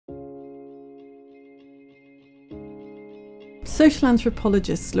Social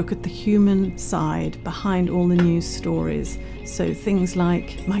anthropologists look at the human side behind all the news stories, so things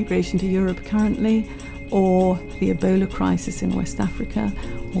like migration to Europe currently, or the Ebola crisis in West Africa,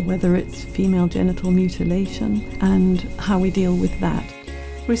 or whether it's female genital mutilation, and how we deal with that.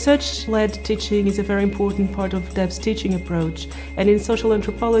 Research-led teaching is a very important part of DEV's teaching approach, and in social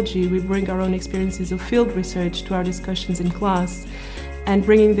anthropology we bring our own experiences of field research to our discussions in class, and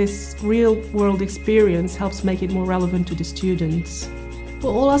bringing this real-world experience helps make it more relevant to the students.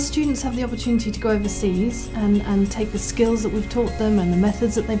 Well, all our students have the opportunity to go overseas and take the skills that we've taught them and the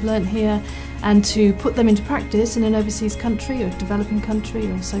methods that they've learnt here and to put them into practice in an overseas country or developing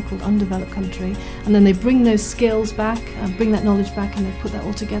country or so-called undeveloped country, and then they bring those skills back, bring that knowledge back, and they put that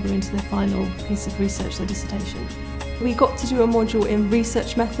all together into their final piece of research, their dissertation. We got to do a module in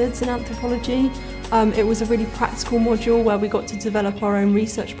research methods in anthropology. It was a really practical module where we got to develop our own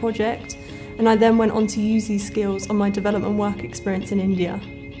research project, and I then went on to use these skills on my development work experience in India.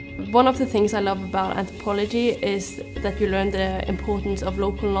 One of the things I love about anthropology is that you learn the importance of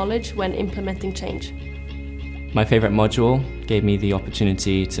local knowledge when implementing change. My favourite module gave me the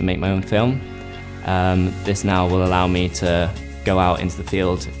opportunity to make my own film. This now will allow me to go out into the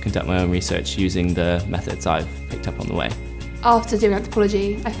field, conduct my own research using the methods I've picked up on the way. After doing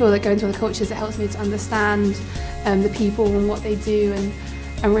anthropology, I feel that going to other cultures, it helps me to understand the people and what they do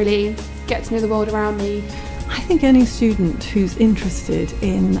and really get to know the world around me. I think any student who's interested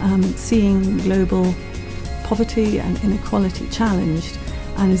in seeing global poverty and inequality challenged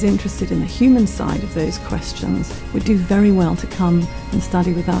and is interested in the human side of those questions would do very well to come and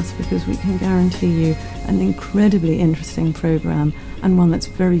study with us, because we can guarantee you an incredibly interesting programme and one that's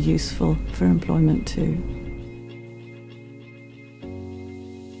very useful for employment too.